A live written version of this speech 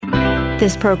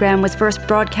This program was first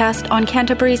broadcast on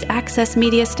Canterbury's access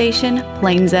media station,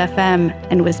 Plains FM,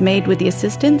 and was made with the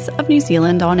assistance of New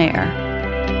Zealand On Air.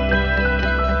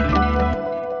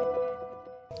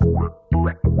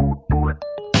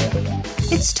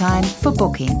 It's time for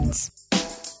Bookenz.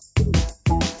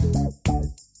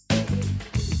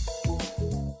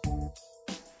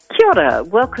 Kia ora,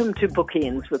 welcome to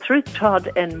Bookenz with Ruth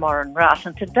Todd and Maureen Rout,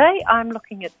 and today I'm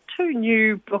looking at two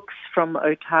new books from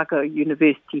Otago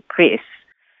University Press.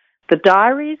 The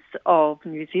Diaries of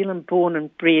New Zealand-born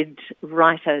and bred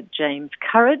writer James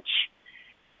Courage,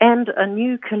 and a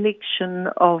new collection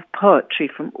of poetry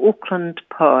from Auckland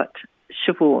poet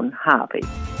Siobhan Harvey.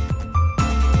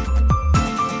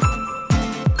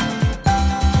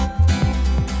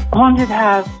 Haunted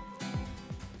house.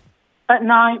 At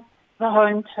night, the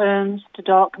home turns to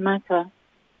dark matter.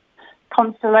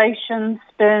 Constellations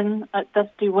spin at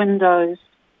dusty windows.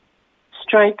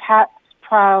 Stray cats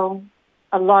prowl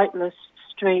a lightless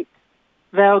street.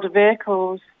 Veiled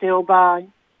vehicles steal by.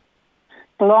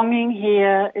 Belonging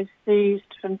here is seized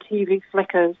from TV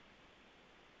flickers.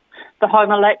 The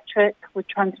home electric with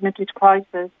transmitted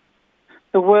crisis.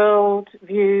 The world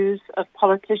views of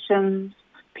politicians,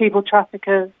 people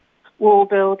traffickers, wall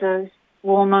builders,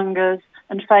 warmongers,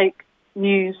 and fake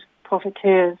news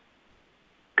profiteers.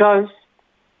 Ghosts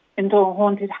into a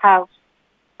haunted house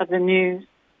of the news.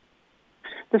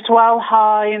 The swell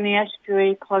high in the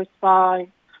estuary close by,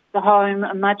 the home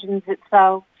imagines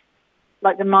itself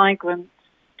like the migrant,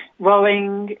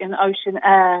 rowing in ocean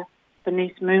air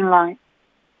beneath moonlight.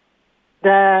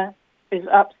 There is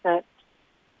upset,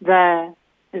 there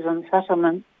is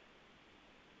unsettlement.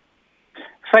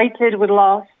 Freighted with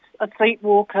loss, a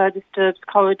sleepwalker disturbs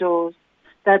corridors,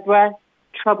 their breath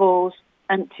troubles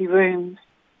empty rooms.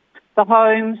 The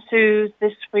home soothes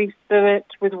this free spirit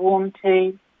with warm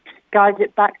tea, guides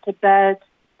it back to bed,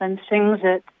 then sings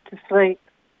it to sleep.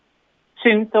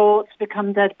 Soon thoughts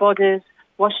become dead bodies,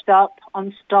 washed up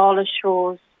on starless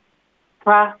shores.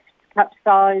 Craft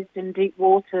capsized in deep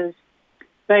waters,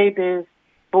 babies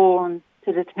born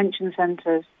to detention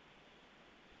centres.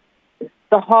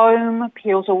 The home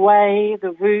peels away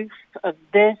the roof of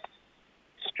this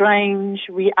strange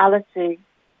reality,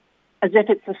 as if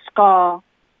it's a scar,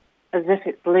 as if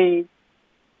it bleeds.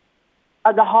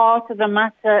 At the heart of the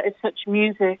matter is such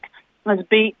music as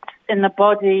beats in the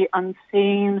body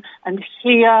unseen, and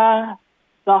here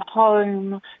the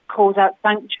home calls out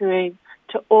sanctuary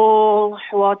to all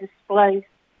who are displaced,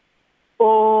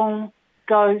 all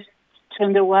ghosts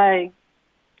turned away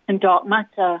in dark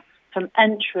matter from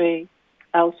entry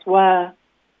elsewhere.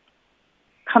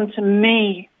 Come to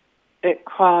me, it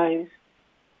cries.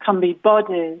 Come be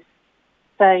bodies,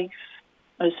 safe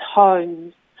as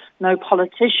homes. No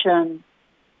politician,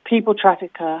 people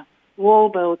trafficker, wall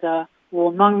builder,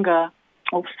 warmonger,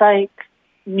 or fake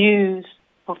news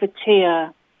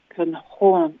profiteer can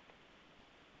haunt.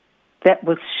 That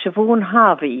was Siobhan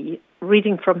Harvey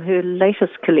reading from her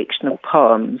latest collection of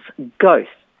poems,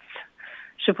 Ghosts.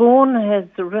 Siobhan has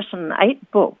written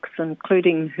 8 books,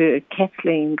 including her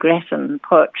Kathleen Grattan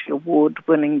Poetry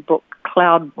Award-winning book,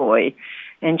 Cloud Boy,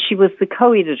 and she was the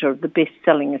co-editor of the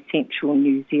best-selling Essential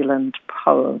New Zealand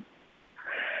Poem.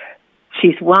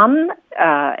 She's won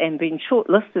and been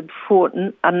shortlisted for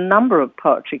a number of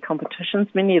poetry competitions.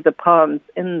 Many of the poems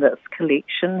in this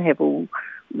collection have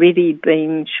already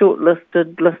been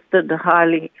shortlisted, listed,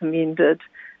 highly commended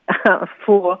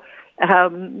for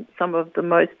some of the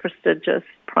most prestigious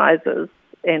prizes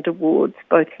and awards,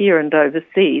 both here and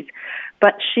overseas.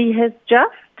 But she has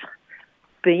just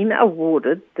been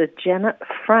awarded the Janet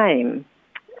Frame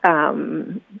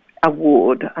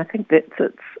Award. I think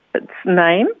that's its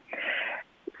name.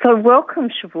 So welcome,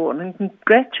 Siobhan, and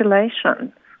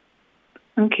congratulations.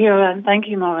 Thank you, and thank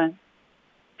you, Maureen.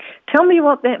 Tell me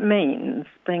what that means,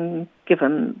 being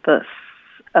given this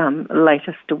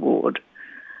latest award.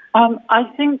 I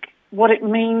think what it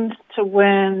means to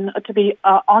win, to be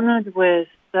honoured with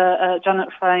the Janet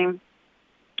Frame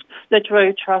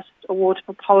Literary Trust Award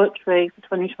for Poetry for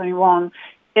 2021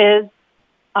 is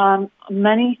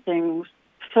many things.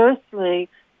 Firstly,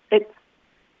 it's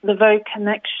the very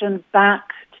connection back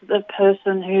to the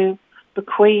person who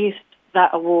bequeathed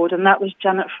that award, and that was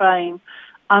Janet Frame.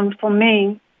 For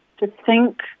me, to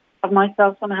think of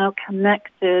myself somehow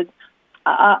connected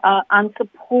and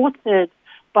supported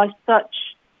by such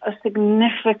a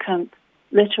significant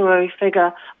literary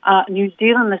figure, New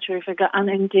Zealand literary figure, and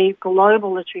indeed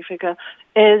global literary figure,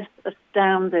 is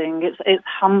astounding. It's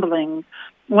humbling.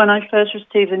 When I first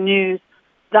received the news,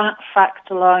 that fact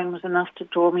alone was enough to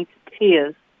draw me to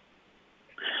tears.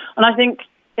 And I think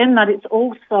in that it's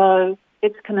also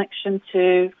its connection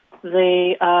to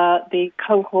the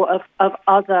cohort of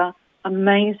other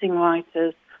amazing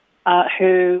writers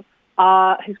whose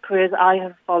careers I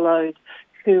have followed,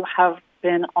 who have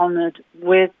been honoured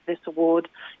with this award.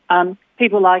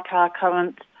 People like our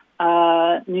current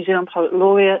New Zealand Poet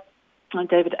Laureate,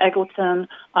 David Eggleton,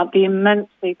 the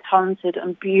immensely talented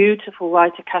and beautiful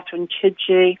writer Catherine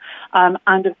Chidgey,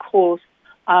 and of course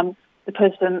the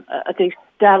person, the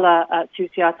stellar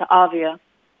Tusiata Avia.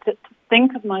 To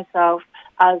think of myself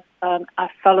as a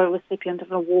fellow recipient of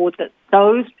an award that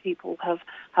those people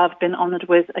have been honoured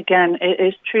with, again, it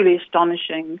is truly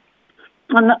astonishing.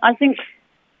 And I think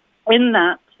in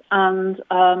that, and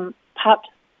perhaps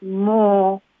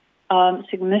more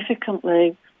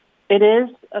significantly, it is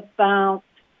about,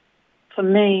 for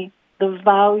me, the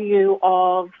value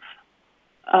of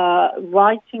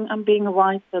writing and being a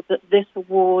writer that this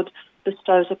award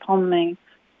bestows upon me.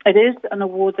 It is an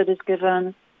award that is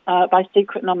given by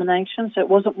secret nomination, so it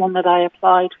wasn't one that I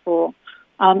applied for.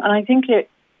 And I think it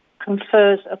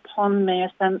confers upon me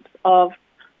a sense of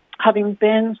having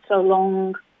been so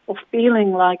long, or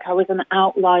feeling like I was an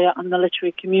outlier in the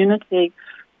literary community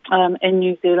in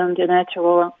New Zealand, in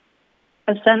Aotearoa,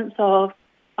 a sense of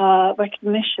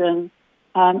recognition,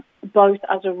 both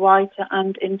as a writer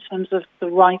and in terms of the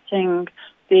writing.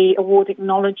 The award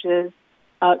acknowledges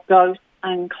Ghost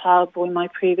and Cloudboy, my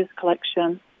previous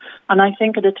collection. And I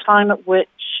think at a time at which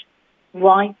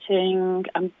writing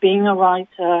and being a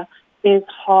writer is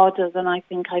harder than I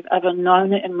think I've ever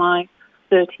known it in my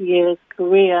 30 years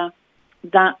career,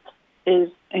 that is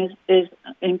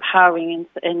empowering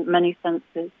in many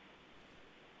senses.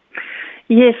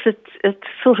 Yes, it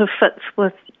sort of fits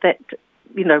with that,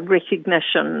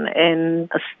 recognition and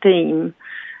esteem.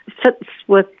 It fits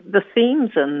with the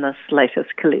themes in this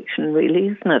latest collection, really,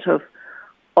 isn't it?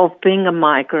 Of being a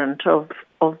migrant, of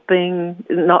being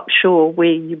not sure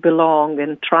where you belong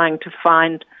and trying to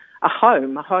find a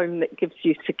home that gives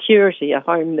you security, a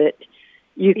home that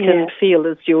you can feel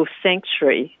is your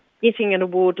sanctuary. Getting an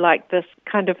award like this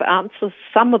kind of answers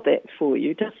some of that for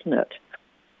you, doesn't it?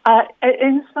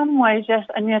 In some ways, yes,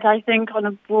 and yet I think on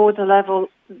a broader level,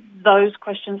 those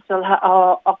questions still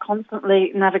are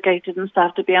constantly navigated and still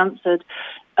have to be answered.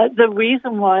 The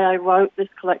reason why I wrote this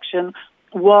collection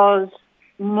was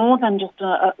more than just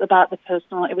about the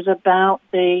personal. It was about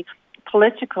the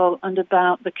political and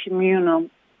about the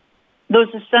communal. There was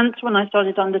a sense when I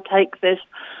started to undertake this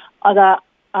that,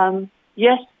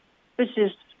 yes, this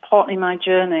is partly my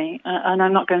journey, and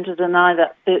I'm not going to deny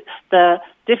that the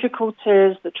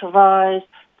difficulties, the travails,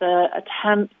 the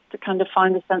attempts to kind of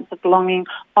find a sense of belonging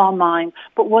are mine.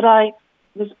 But what I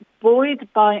was buoyed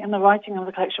by in the writing of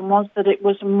the collection was that it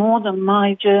was more than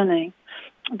my journey,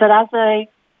 that as a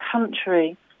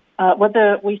country,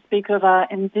 whether we speak of our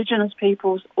indigenous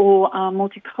peoples or our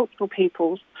multicultural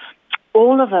peoples,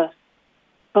 all of us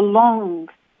belong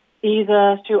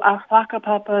either to our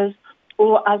whakapapas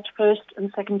or as first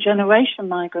and second generation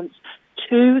migrants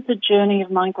to the journey of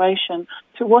migration,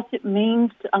 to what it means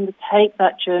to undertake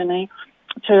that journey,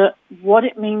 to what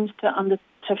it means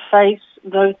to face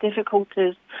those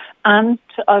difficulties and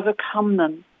to overcome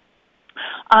them.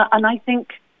 And I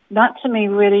think that to me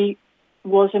really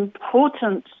was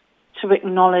important to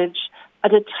acknowledge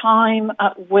at a time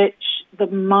at which the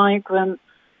migrant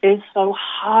is so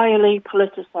highly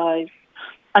politicized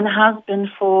and has been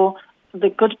for the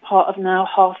good part of now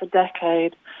half a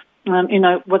decade,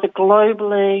 whether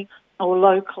globally or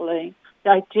locally.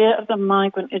 The idea of the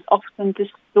migrant is often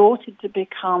distorted to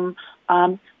become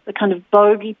the kind of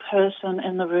bogey person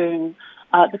in the room,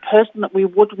 the person that we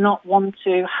would not want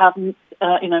to have,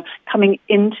 coming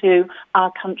into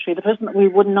our country, the person that we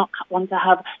would not want to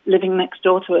have living next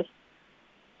door to us.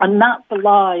 And that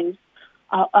belies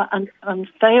and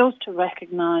fails to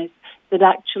recognize that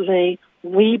actually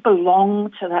we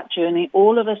belong to that journey,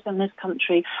 all of us in this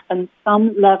country, and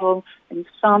some level, in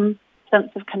some sense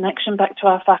of connection back to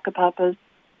our whakapapas,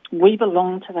 we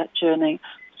belong to that journey.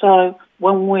 So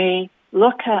when we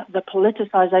look at the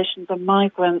politicization of the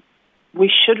migrant, we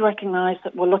should recognize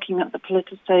that we're looking at the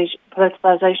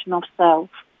politicization of self.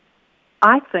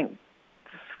 I think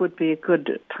this would be a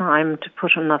good time to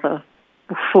put another,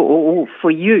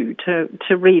 for you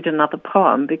to read another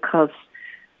poem, because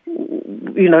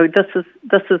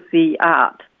this is the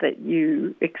art that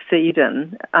you exceed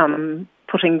in,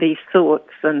 putting these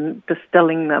thoughts and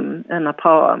distilling them in a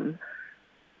poem.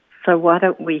 So why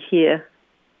don't we hear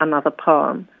another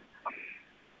poem?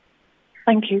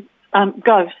 Thank you.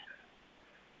 Ghost.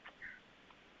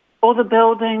 All the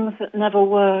buildings that never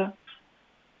were,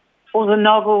 all the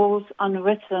novels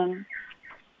unwritten,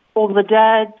 all the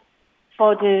dead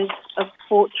bodies of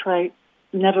portraits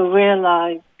never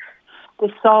realized, The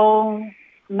soul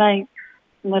mates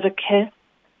never kiss.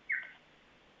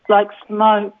 Like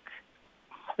smoke,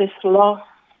 this loss,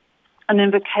 an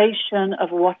invocation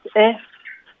of what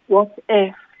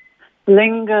if,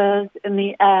 lingers in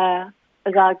the air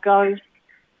as our ghosts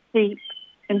seep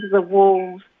into the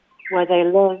walls where they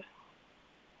live.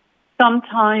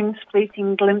 Sometimes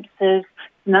fleeting glimpses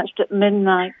snatched at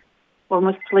midnight when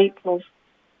we're sleepless.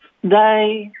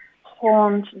 They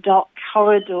haunt dark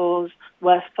corridors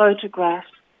where photographs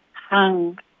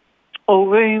hang, or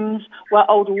rooms where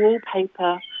old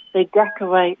wallpaper, they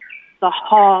decorate the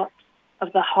heart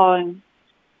of the home.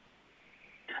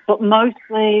 But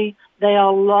mostly they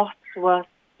are lost to us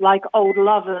like old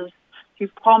lovers who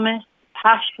promise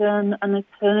passion and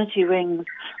eternity rings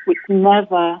which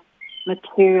never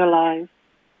materialize.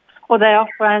 Or they are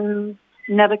friends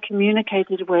never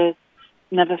communicated with,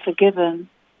 never forgiven.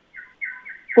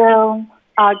 Still,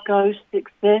 our ghosts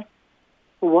exist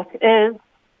for what is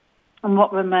and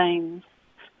what remains.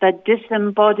 Their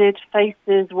disembodied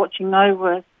faces watching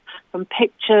over us from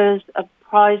pictures of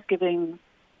prize givings,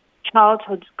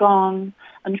 childhoods gone,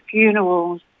 and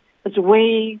funerals as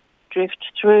we drift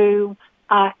through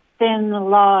our thin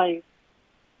lives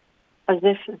as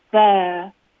if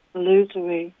they're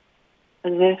illusory,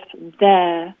 as if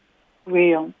they're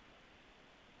real.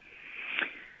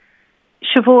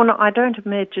 Siobhan, I don't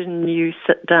imagine you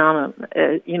sit down,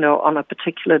 on a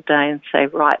particular day and say,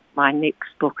 right, my next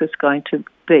book is going to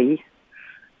be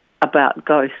about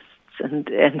ghosts and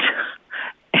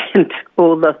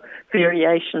all the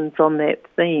variations on that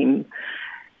theme.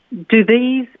 Do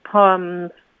these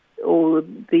poems or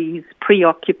these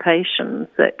preoccupations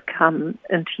that come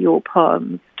into your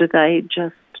poems, do they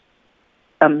just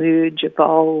emerge,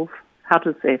 evolve? How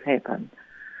does that happen?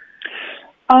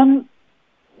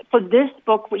 For this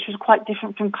book, which was quite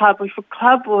different from Cowboy, for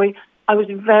Cowboy, I was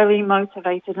very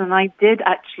motivated, and I did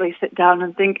actually sit down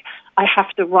and think, I have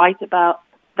to write about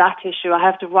that issue. I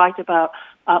have to write about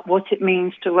what it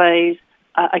means to raise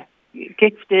a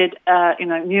gifted,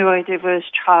 neurodiverse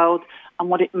child, and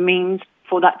what it means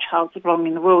for that child to belong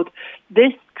in the world.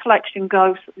 This collection,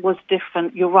 Ghost, was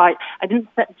different. You're right. I didn't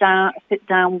sit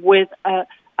down with a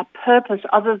purpose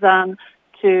other than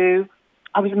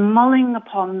I was mulling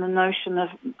upon the notion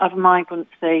of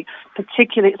migrancy,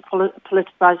 particularly its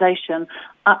politicization,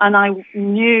 and I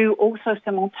knew also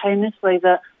simultaneously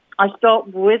that I start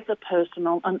with the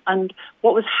personal, and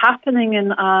what was happening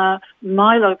in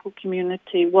my local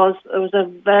community was there was a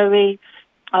very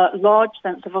large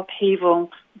sense of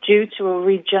upheaval due to a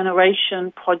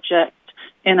regeneration project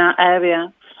in our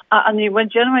area. And the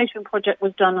regeneration project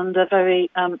was done under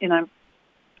very,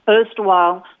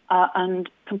 erstwhile and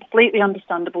completely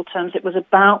understandable terms. It was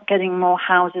about getting more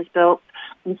houses built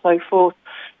and so forth.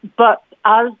 But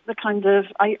as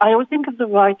I always think of the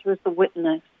writer as the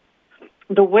witness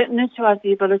who has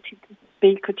the ability to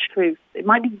speak a truth. It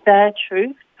might be their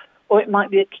truth, or it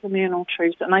might be a communal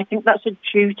truth. And I think that's a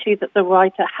duty that the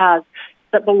writer has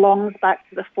that belongs back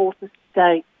to the Fourth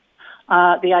Estate.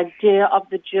 The idea of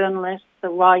the journalist, the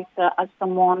writer, as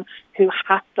someone who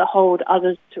has to hold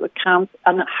others to account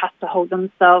and has to hold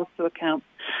themselves to account.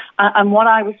 And what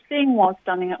I was seeing while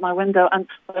standing at my window, and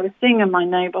what I was seeing in my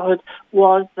neighborhood,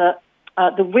 was that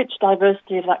the rich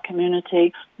diversity of that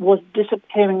community was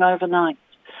disappearing overnight.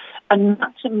 And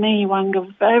that, to me, rang a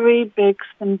very big,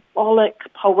 symbolic,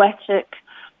 poetic,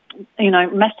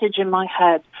 message in my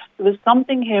head. There was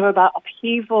something here about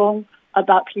upheaval,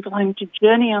 about people having to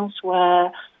journey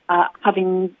elsewhere,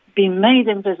 having been made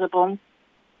invisible,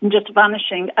 and just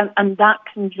vanishing. And that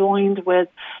conjoined with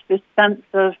this sense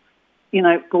of,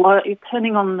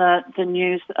 turning on the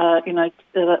news,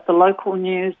 the local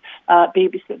news,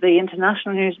 BBC, the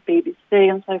international news, BBC,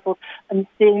 and so forth, and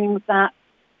seeing that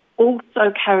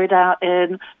also carried out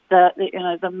in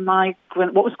the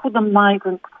migrant, what was called the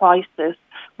migrant crisis,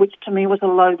 which to me was a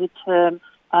loaded term,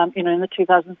 in the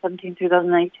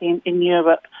 2017-2018 in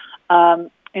Europe,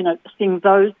 seeing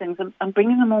those things and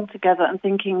bringing them all together and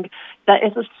thinking there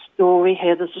is a story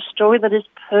here. There's a story that is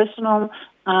personal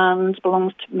and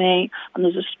belongs to me, and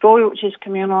there's a story which is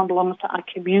communal and belongs to our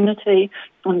community,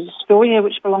 and there's a story here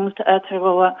which belongs to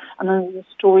Aotearoa, and then there's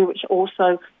a story which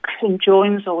also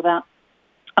conjoins all that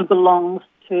and belongs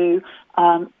to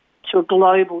a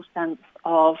global sense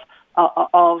of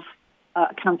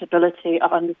accountability,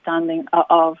 of understanding,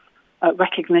 of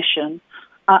recognition.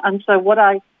 And so what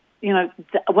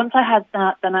once I had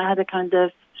that, then I had a kind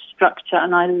of structure,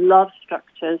 and I love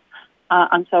structures.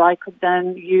 And so I could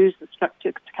then use the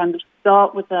structure to kind of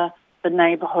start with the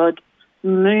neighborhood,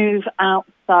 move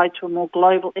outside to more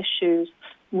global issues,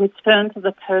 return to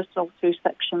the personal through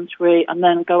section 3, and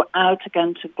then go out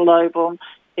again to global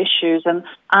issues and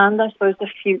I suppose the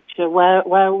future. Where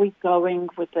are we going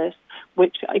with this?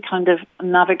 Which I kind of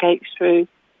navigate through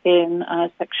in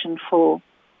section 4.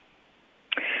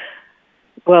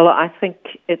 Well, I think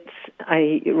it's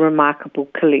a remarkable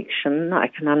collection. I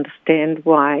can understand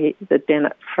why the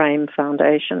Dennett Frame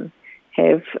Foundation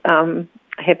have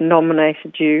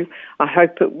nominated you. I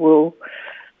hope it will,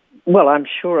 well, I'm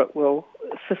sure it will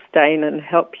sustain and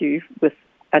help you with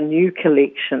a new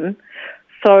collection.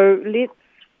 So let's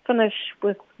finish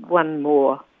with one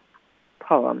more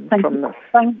poem from this.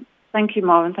 Thank you,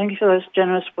 Maureen. Thank you for those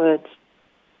generous words.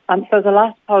 So the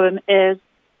last poem is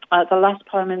the last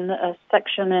poem in a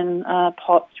section in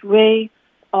part 3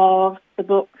 of the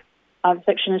book. The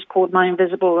section is called My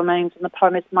Invisible Remains, and the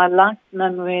poem is My Last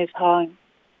Memory of Home.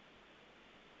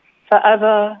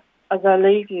 Forever as I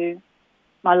leave you,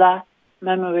 my last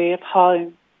memory of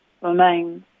home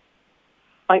remains.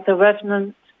 Like the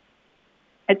revenant,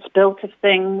 it's built of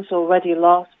things already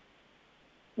lost.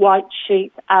 White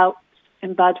sheet out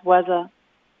in bad weather.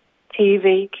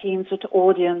 TV keens at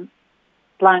audience.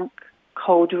 Blank,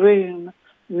 cold room.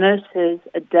 Nurses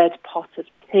a dead pot of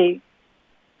tea.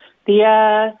 The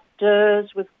air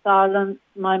stirs with silence.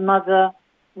 My mother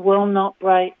will not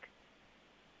break.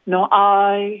 Nor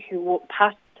I who walk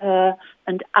past her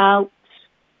and out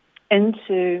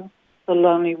into the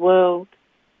lonely world.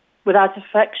 Without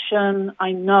affection,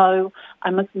 I know I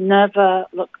must never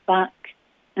look back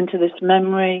into this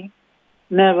memory,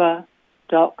 mirror,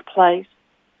 dark place.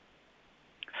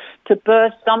 To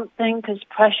birth something as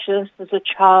precious as a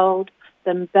child,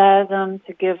 then bear them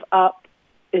to give up,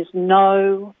 is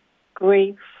no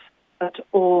grief at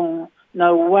all,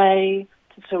 no way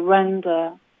to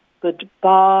surrender.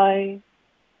 Goodbye,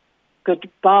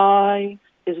 goodbye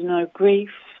is no grief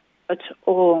at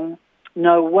all,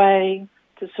 no way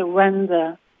to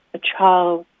surrender a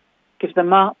child. Give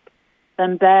them up,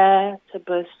 then bear to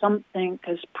birth something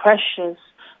as precious,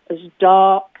 as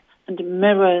dark and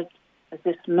mirrored as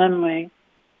this memory.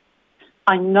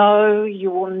 I know you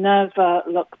will never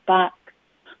look back,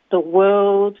 the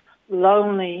world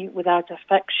lonely without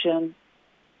affection,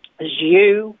 as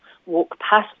you walk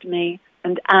past me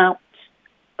and out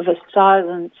of a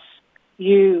silence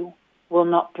you will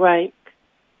not break.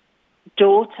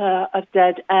 Daughter of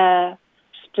dead air,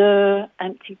 stir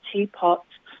empty teapot,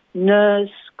 nurse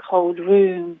cold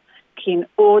room, keen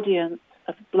audience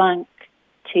of blank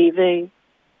TV.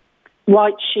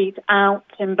 White sheet out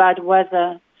in bad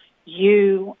weather,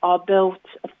 you are built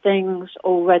of things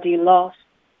already lost.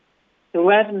 The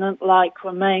revenant-like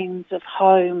remains of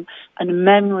home and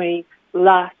memory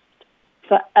last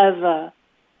forever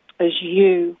as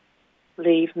you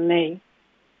leave me.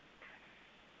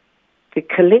 The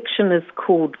collection is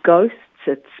called Ghosts.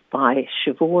 It's by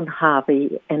Siobhan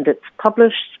Harvey, and it's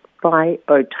published by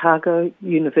Otago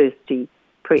University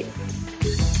Press.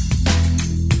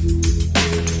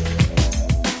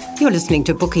 You're listening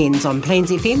to Bookends on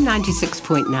Plains FM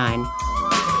 96.9.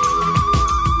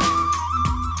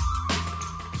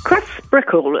 Chris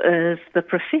Brickell is the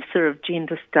Professor of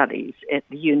Gender Studies at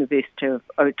the University of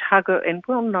Otago and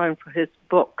well known for his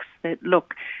books that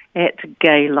look at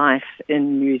gay life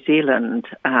in New Zealand.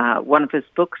 One of his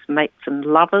books, Mates and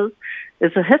Lovers,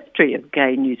 is a history of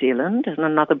gay New Zealand, and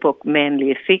another book,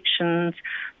 Manly Affections,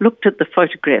 looked at the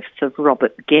photographs of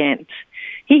Robert Gant.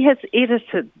 He has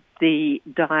edited the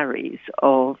diaries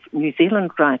of New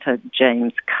Zealand writer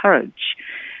James Courage,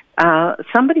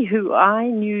 somebody who I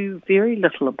knew very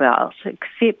little about,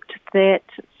 except that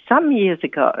some years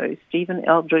ago, Stephen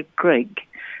Eldred Grigg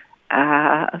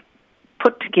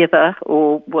put together,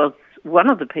 or was one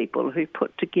of the people who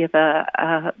put together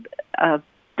a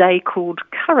day called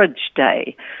Courage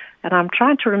Day. And I'm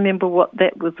trying to remember what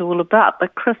that was all about.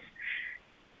 But Chris,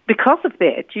 because of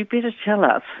that, you better tell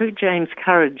us who James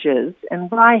Courage is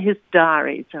and why his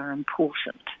diaries are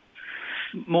important.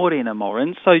 Morena,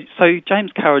 Maureen. So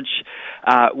James Courage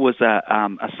was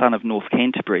a son of North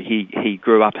Canterbury. He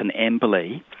grew up in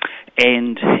Amberley,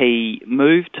 and he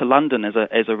moved to London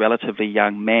as a relatively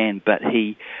young man, but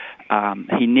he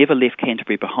never left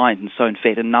Canterbury behind. And so, in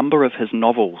fact, a number of his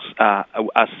novels are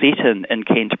set in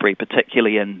Canterbury,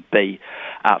 particularly in the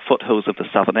foothills of the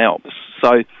Southern Alps.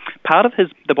 So part of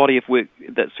the body of work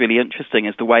that's really interesting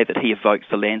is the way that he evokes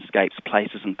the landscapes,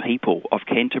 places and people of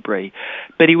Canterbury.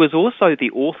 But he was also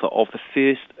the author of the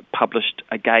first published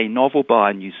a gay novel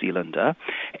by a New Zealander,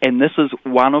 and this is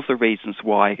one of the reasons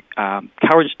why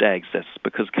Courage Day exists,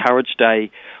 because Courage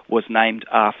Day was named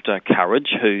after Courage,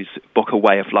 whose book A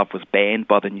Way of Love was banned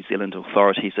by the New Zealand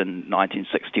authorities in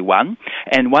 1961,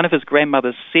 and one of his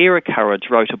grandmothers, Sarah Courage,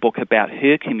 wrote a book about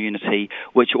her community,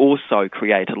 which also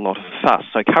created a lot of fuss.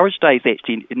 So Courage Day is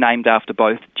actually named after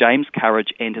both James Courage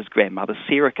and his grandmother,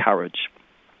 Sarah Courage.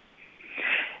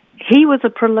 He was a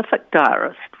prolific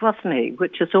diarist, wasn't he?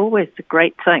 Which is always a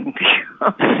great thing.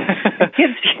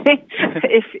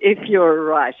 if you're a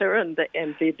writer and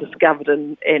they're discovered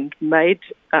and made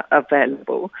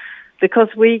available, because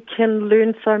we can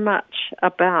learn so much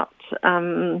about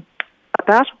a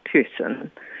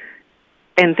person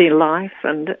and their life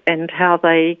and how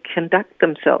they conduct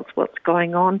themselves, what's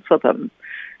going on for them.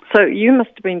 So you must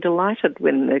have been delighted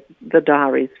when the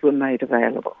diaries were made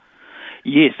available.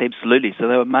 Yes, absolutely. So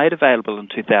they were made available in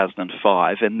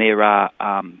 2005, and there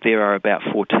are about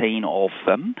 14 of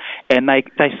them, and they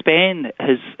span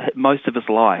most of his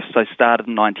life. So started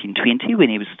in 1920 when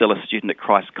he was still a student at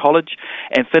Christ College,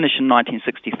 and finished in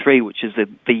 1963, which is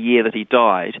the year that he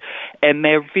died. And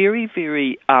they're very,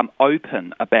 very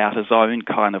open about his own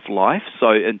kind of life.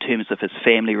 So in terms of his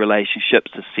family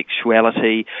relationships, his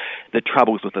sexuality, the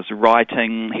troubles with his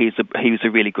writing. He was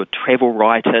a really good travel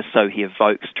writer, so he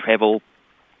evokes travel.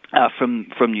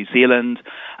 From New Zealand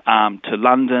to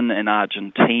London and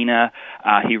Argentina.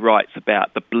 He writes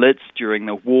about the Blitz during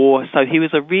the war. So he was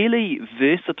a really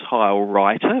versatile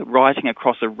writer, writing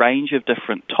across a range of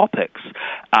different topics,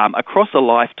 across a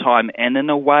lifetime, and in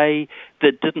a way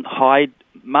that didn't hide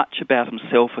much about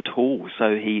himself at all.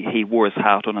 So he wore his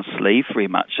heart on his sleeve very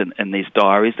much in these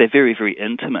diaries. They're very, very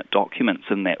intimate documents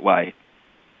in that way.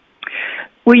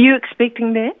 Were you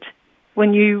expecting that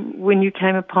when you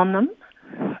came upon them?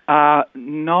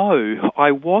 No,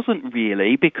 I wasn't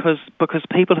really, because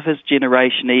people of his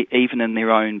generation, even in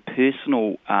their own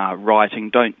personal writing,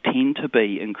 don't tend to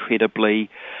be incredibly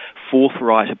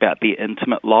forthright about their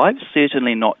intimate lives,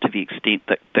 certainly not to the extent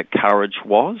that Courage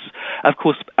was. Of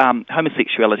course,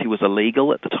 homosexuality was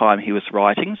illegal at the time he was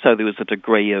writing, so there was a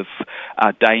degree of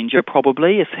danger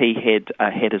probably if he had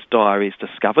his diaries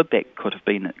discovered. That could have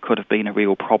been a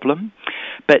real problem.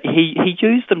 But he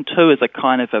used them too as a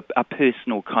kind of a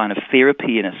personal kind of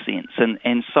therapy in a sense,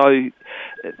 and so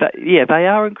they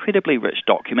are incredibly rich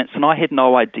documents, and I had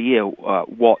no idea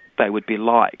what they would be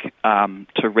like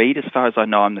to read. As far as I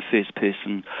know, I'm the first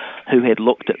person who had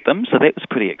looked at them, so that was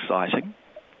pretty exciting.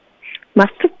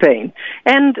 Must have been.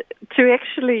 And to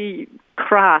actually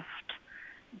craft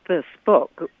this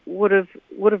book would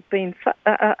have been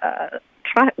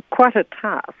quite a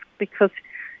task, because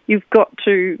you've got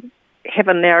to have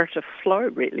a narrative flow,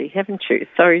 really, haven't you?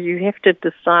 So you have to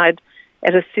decide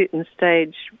at a certain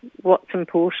stage what's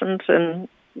important and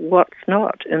what's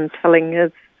not in telling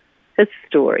his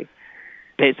story.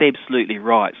 That's absolutely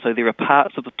right. So there are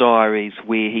parts of the diaries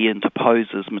where he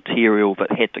interposes material that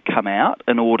had to come out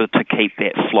in order to keep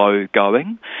that flow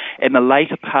going. And the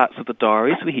later parts of the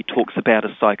diaries where he talks about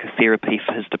his psychotherapy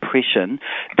for his depression,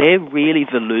 they're really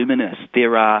voluminous.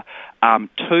 There are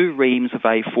 2 reams of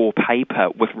A4 paper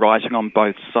with writing on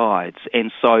both sides,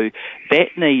 and so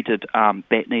that needed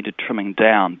trimming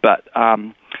down. But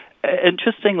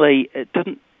interestingly, it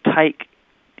didn't take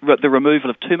the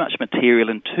removal of too much material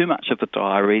and too much of the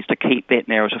diaries to keep that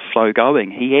narrative flow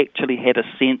going. He actually had a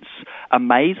sense,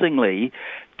 amazingly,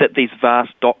 that these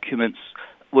vast documents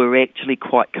were actually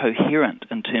quite coherent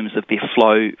in terms of their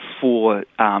flow for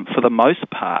the most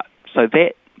part. So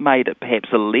that made it perhaps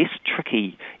a less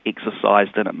tricky exercise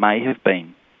than it may have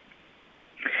been.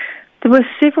 There were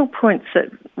several points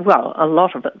that, a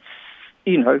lot of it,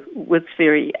 was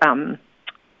very,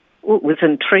 it was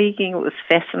intriguing, it was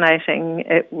fascinating,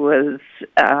 it was,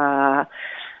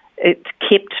 it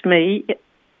kept me,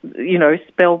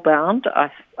 spellbound. I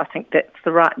think that's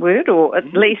the right word, or at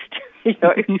least,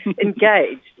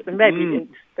 engaged. Maybe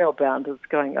spellbound is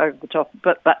going over the top,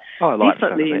 but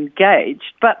definitely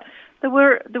engaged. But there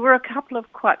were a couple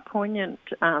of quite poignant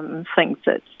things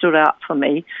that stood out for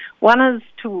me. One is,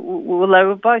 they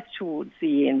were both towards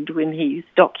the end when he's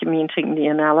documenting the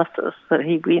analysis that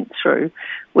he went through,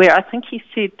 where I think he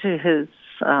said to his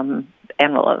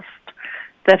analyst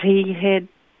that he had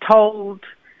told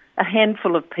a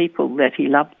handful of people that he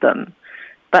loved them,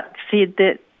 but said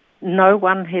that no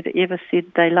one had ever said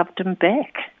they loved him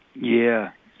back. Yeah,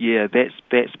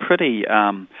 that's pretty.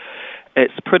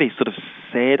 It's pretty sort of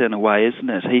sad in a way, isn't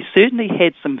it? He certainly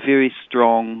had some very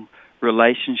strong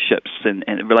relationships and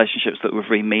relationships that were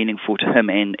very meaningful to him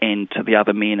and to the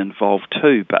other men involved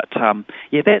too. But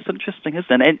that's interesting,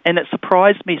 isn't it? And it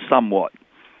surprised me somewhat,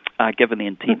 given the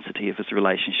intensity of his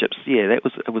relationships. Yeah, it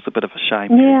was a bit of a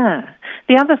shame. Yeah.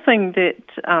 The other thing that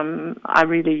I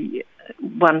really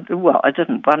I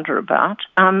didn't wonder about,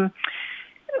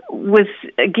 was,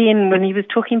 again, when he was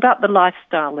talking about the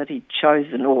lifestyle that he'd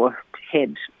chosen or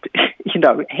had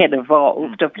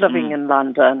evolved of living in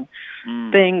London,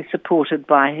 being supported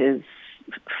by his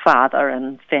father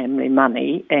and family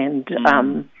money, and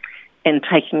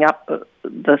taking up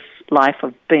this life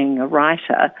of being a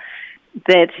writer,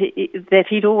 that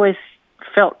he'd always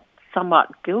felt somewhat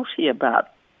guilty about.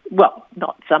 Well,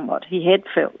 not somewhat. He had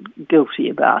felt guilty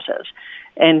about it.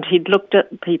 And he'd looked at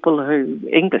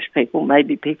English people,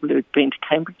 maybe people who'd been to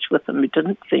Cambridge with him, who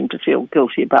didn't seem to feel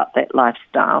guilty about that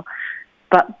lifestyle,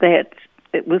 but that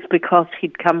it was because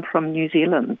he'd come from New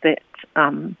Zealand that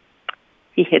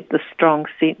he had this strong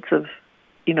sense of,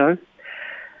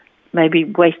 maybe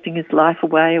wasting his life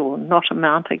away or not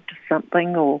amounting to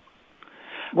something or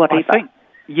whatever. I think,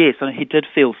 yes, and he did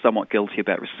feel somewhat guilty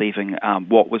about receiving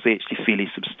what was actually fairly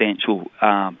substantial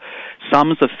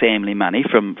sums of family money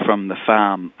from the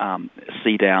farm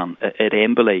Seadown at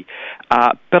Amberley.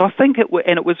 But I think it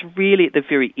was really at the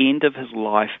very end of his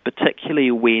life,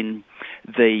 particularly when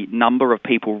the number of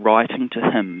people writing to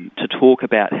him to talk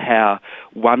about how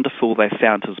wonderful they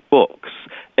found his books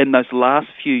in those last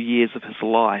few years of his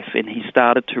life, and he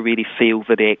started to really feel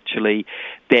that actually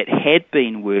that had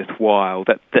been worthwhile,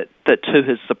 that to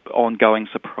his ongoing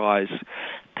surprise,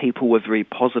 people were very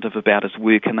positive about his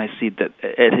work, and they said that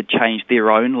it had changed their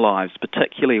own lives,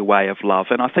 particularly A Way of Love,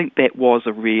 and I think that was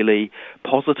a really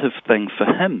positive thing for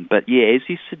him. But yeah, as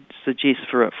you suggest,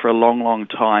 for a long, long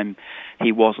time,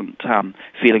 he wasn't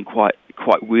feeling quite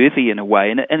worthy in a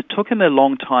way, and it took him a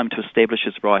long time to establish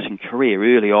his writing career.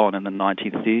 Early on in the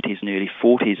 1930s and early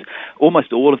 40s,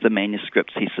 almost all of the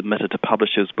manuscripts he submitted to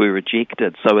publishers were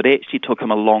rejected, so it actually took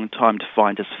him a long time to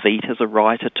find his feet as a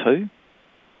writer too.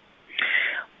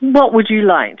 What would you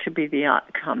like to be the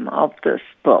outcome of this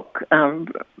book?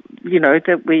 That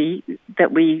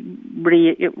we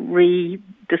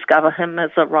rediscover him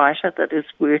as a writer, that his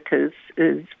work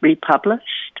is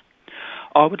republished?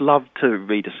 I would love to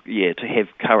have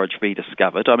Courage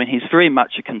rediscovered. I mean, he's very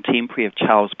much a contemporary of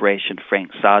Charles Brash and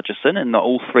Frank Sargison, and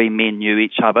all three men knew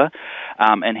each other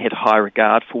and had high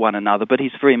regard for one another, but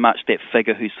he's very much that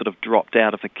figure who sort of dropped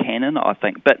out of the canon, I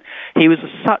think. But he was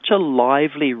such a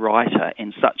lively writer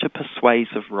and such a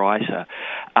persuasive writer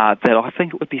that I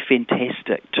think it would be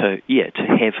fantastic to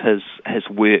have his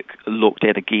work looked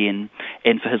at again,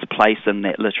 and for his place in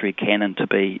that literary canon to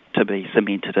be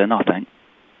cemented in, I think.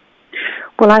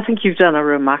 Well, I think you've done a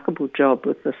remarkable job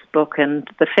with this book, and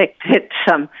the fact that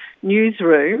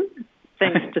Newsroom,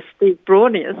 thanks to Steve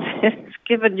Braunius, has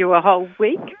given you a whole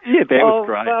week was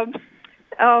great.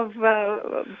 Of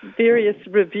various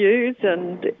reviews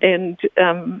and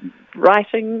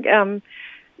writing. I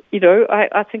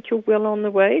think you're well on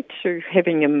the way to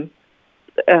having him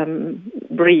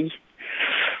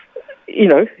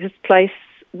his place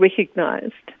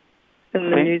recognised in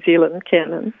the New Zealand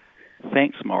canon.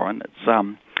 Thanks, Moran. It's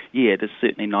it is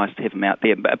certainly nice to have him out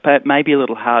there, but maybe a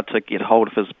little hard to get hold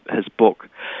of his book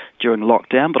during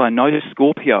lockdown. But I know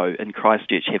Scorpio in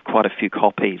Christchurch have quite a few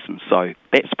copies, and so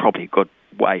that's probably a good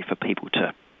way for people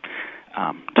to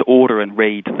order and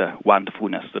read the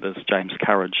wonderfulness that is James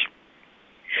Courage.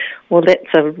 Well,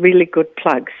 that's a really good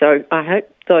plug. So I hope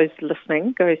those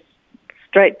listening go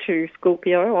straight to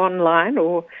Scorpio online,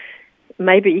 or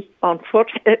maybe on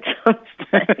foot at some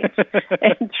stage,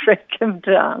 and track him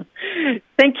down.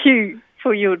 Thank you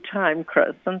for your time,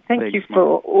 Chris, and thanks you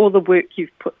for all the work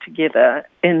you've put together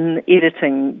in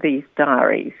editing these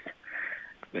diaries.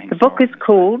 The book is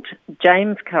called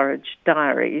James Courage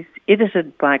Diaries,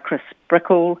 edited by Chris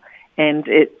Brickell, and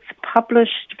it's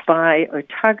published by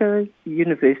Otago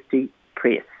University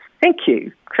Press. Thank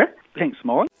you, Chris. Thanks,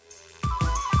 Maura.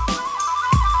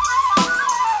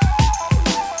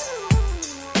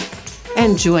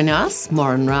 And join us,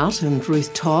 Moran Rout and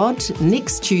Ruth Todd,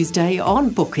 next Tuesday on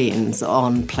Bookends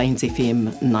on Plains FM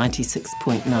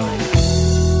 96.9.